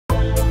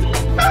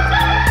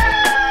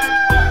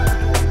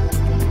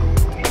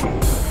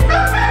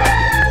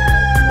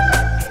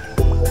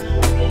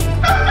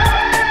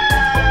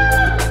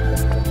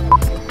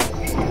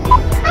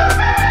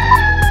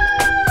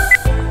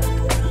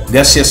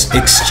Gaseous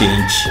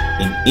exchange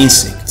in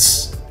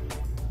insects.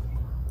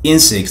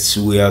 Insects,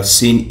 we have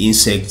seen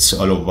insects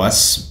all of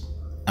us,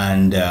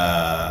 and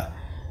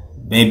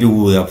maybe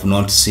we have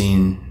not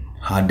seen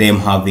them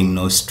having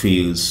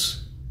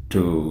nostrils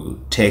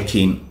to take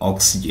in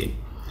oxygen.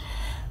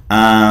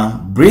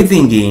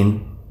 Breathing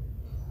in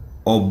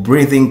or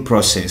breathing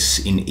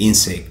process in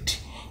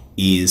insect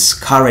is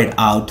carried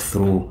out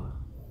through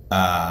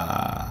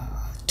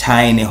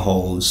tiny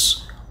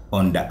holes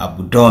on the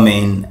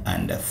abdomen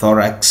and the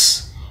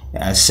thorax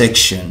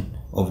section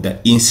of the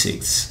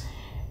insects.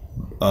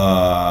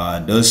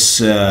 Those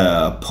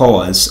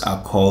pores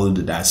are called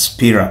the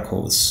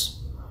spiracles,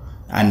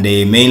 and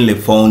they mainly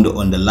found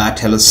on the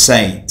lateral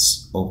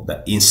sides of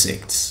the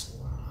insects.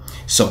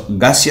 So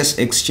gaseous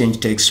exchange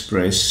takes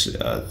place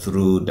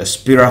through the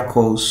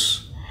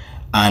spiracles,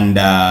 and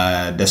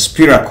the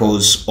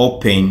spiracles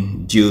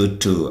open due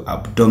to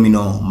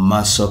abdominal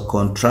muscle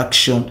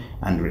contraction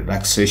and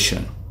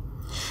relaxation.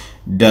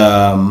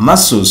 The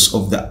muscles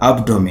of the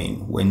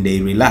abdomen, when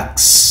they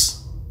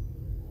relax,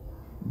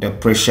 the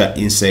pressure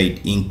inside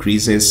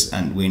increases,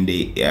 and when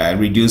they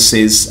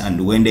reduces,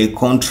 and when they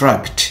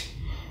contract,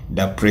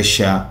 the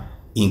pressure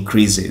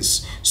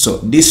increases. So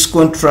this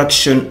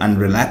contraction and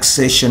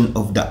relaxation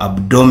of the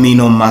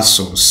abdominal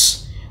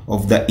muscles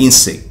of the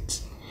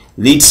insect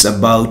leads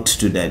about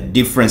to the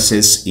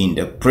differences in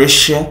the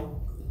pressure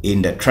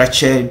in the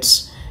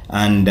tracheates,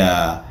 and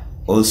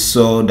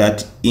also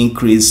that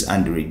increase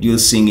and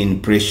reducing in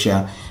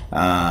pressure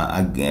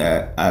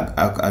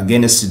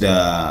against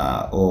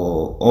the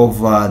or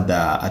over the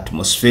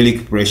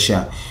atmospheric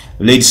pressure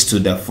leads to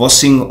the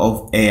forcing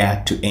of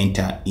air to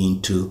enter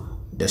into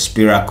the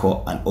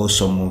spiracle and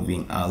also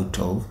moving out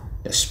of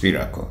the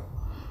spiracle.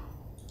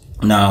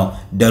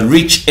 Now, the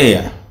rich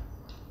air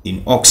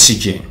in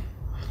oxygen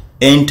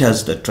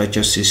enters the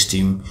tracheal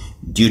system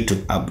due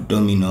to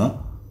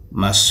abdominal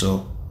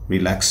muscle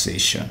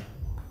relaxation.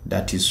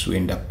 That is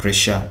when the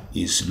pressure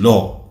is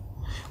low.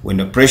 When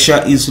the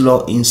pressure is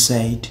low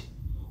inside,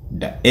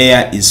 the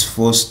air is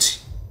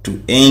forced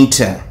to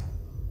enter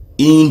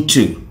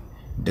into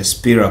the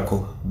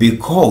spiracle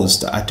because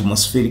the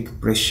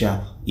atmospheric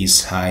pressure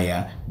is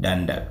higher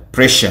than the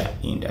pressure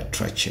in the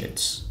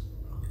tracheates.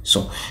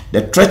 So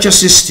the tracheal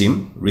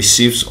system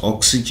receives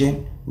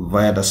oxygen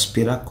via the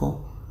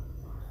spiracle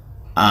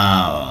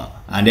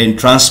and then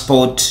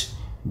transport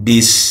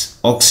this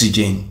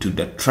oxygen to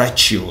the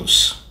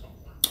tracheals.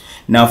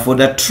 Now for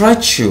the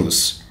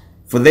tracheals,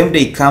 for them,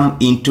 they come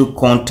into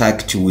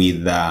contact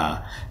with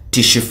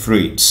tissue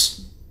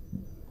fluids.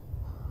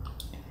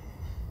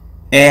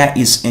 Air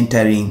is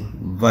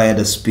entering via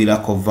the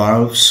spiracle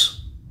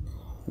valves.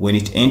 When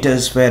it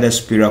enters via the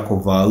spiracle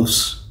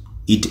valves,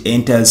 it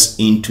enters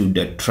into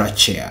the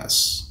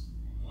tracheas.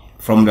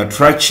 From the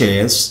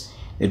tracheas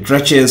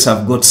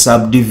have got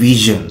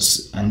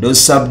subdivisions, and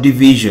those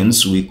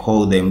subdivisions, we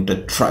call them the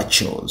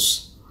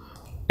tracheals.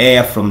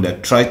 Air from the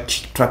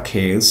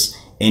tracheas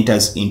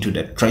enters into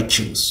the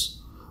tracheals,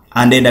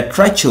 and then the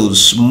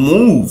tracheals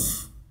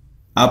move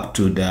up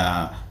to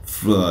the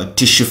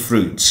tissue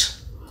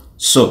fluids.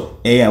 So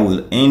air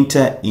will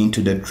enter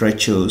into the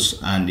tracheals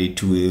and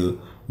it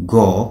will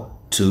go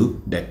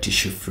to the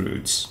tissue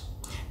fluids.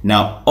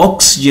 Now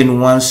oxygen,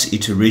 once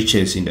it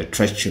reaches in the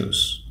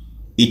tracheals,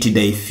 it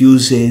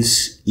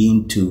diffuses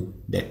into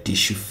the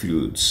tissue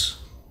fluids,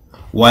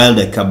 while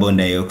the carbon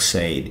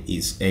dioxide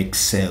is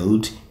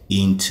exhaled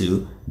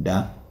into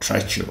the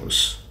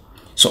tracheals.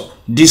 So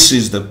this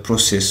is the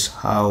process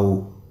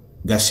how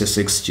gaseous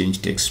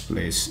exchange takes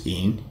place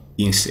in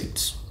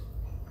insects.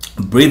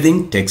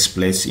 Breathing takes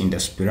place in the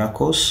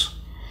spiracles,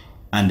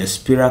 and the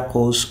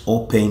spiracles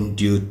open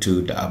due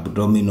to the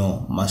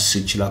abdominal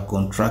muscular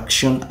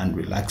contraction and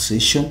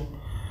relaxation,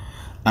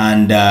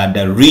 and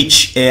the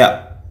rich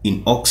air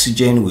in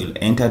oxygen will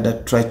enter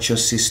the tracheal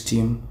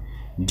system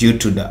due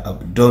to the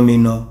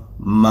abdominal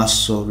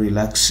muscle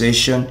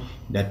relaxation.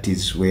 That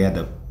is where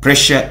the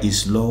pressure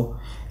is low,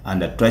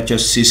 and the tracheal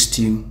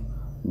system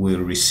will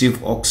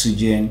receive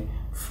oxygen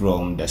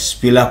from the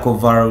spiracle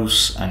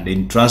valves and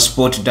then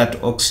transport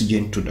that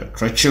oxygen to the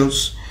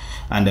tracheals.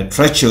 And the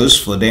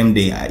tracheals, for them,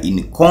 they are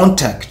in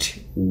contact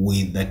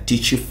with the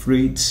tissue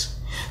fluids,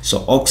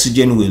 so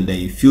oxygen will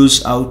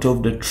diffuse out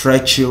of the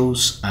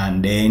tracheals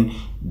and then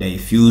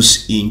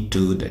diffuse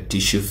into the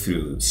tissue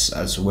fluids,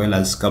 as well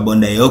as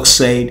carbon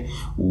dioxide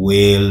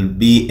will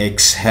be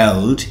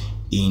exhaled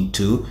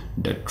into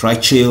the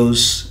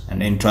tracheals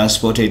and then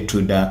transported to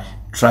the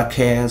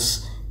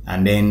tracheas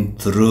and then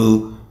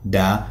through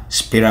the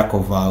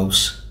spiracle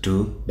valves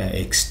to the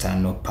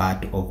external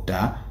part of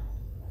the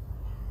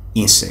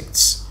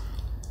insects.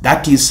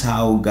 That is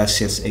how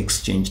gaseous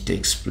exchange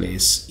takes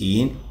place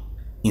in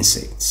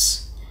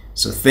insects.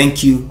 So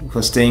thank you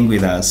for staying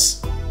with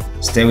us.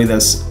 Stay with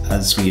us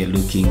as we are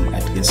looking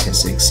at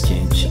gaseous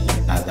exchange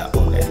in other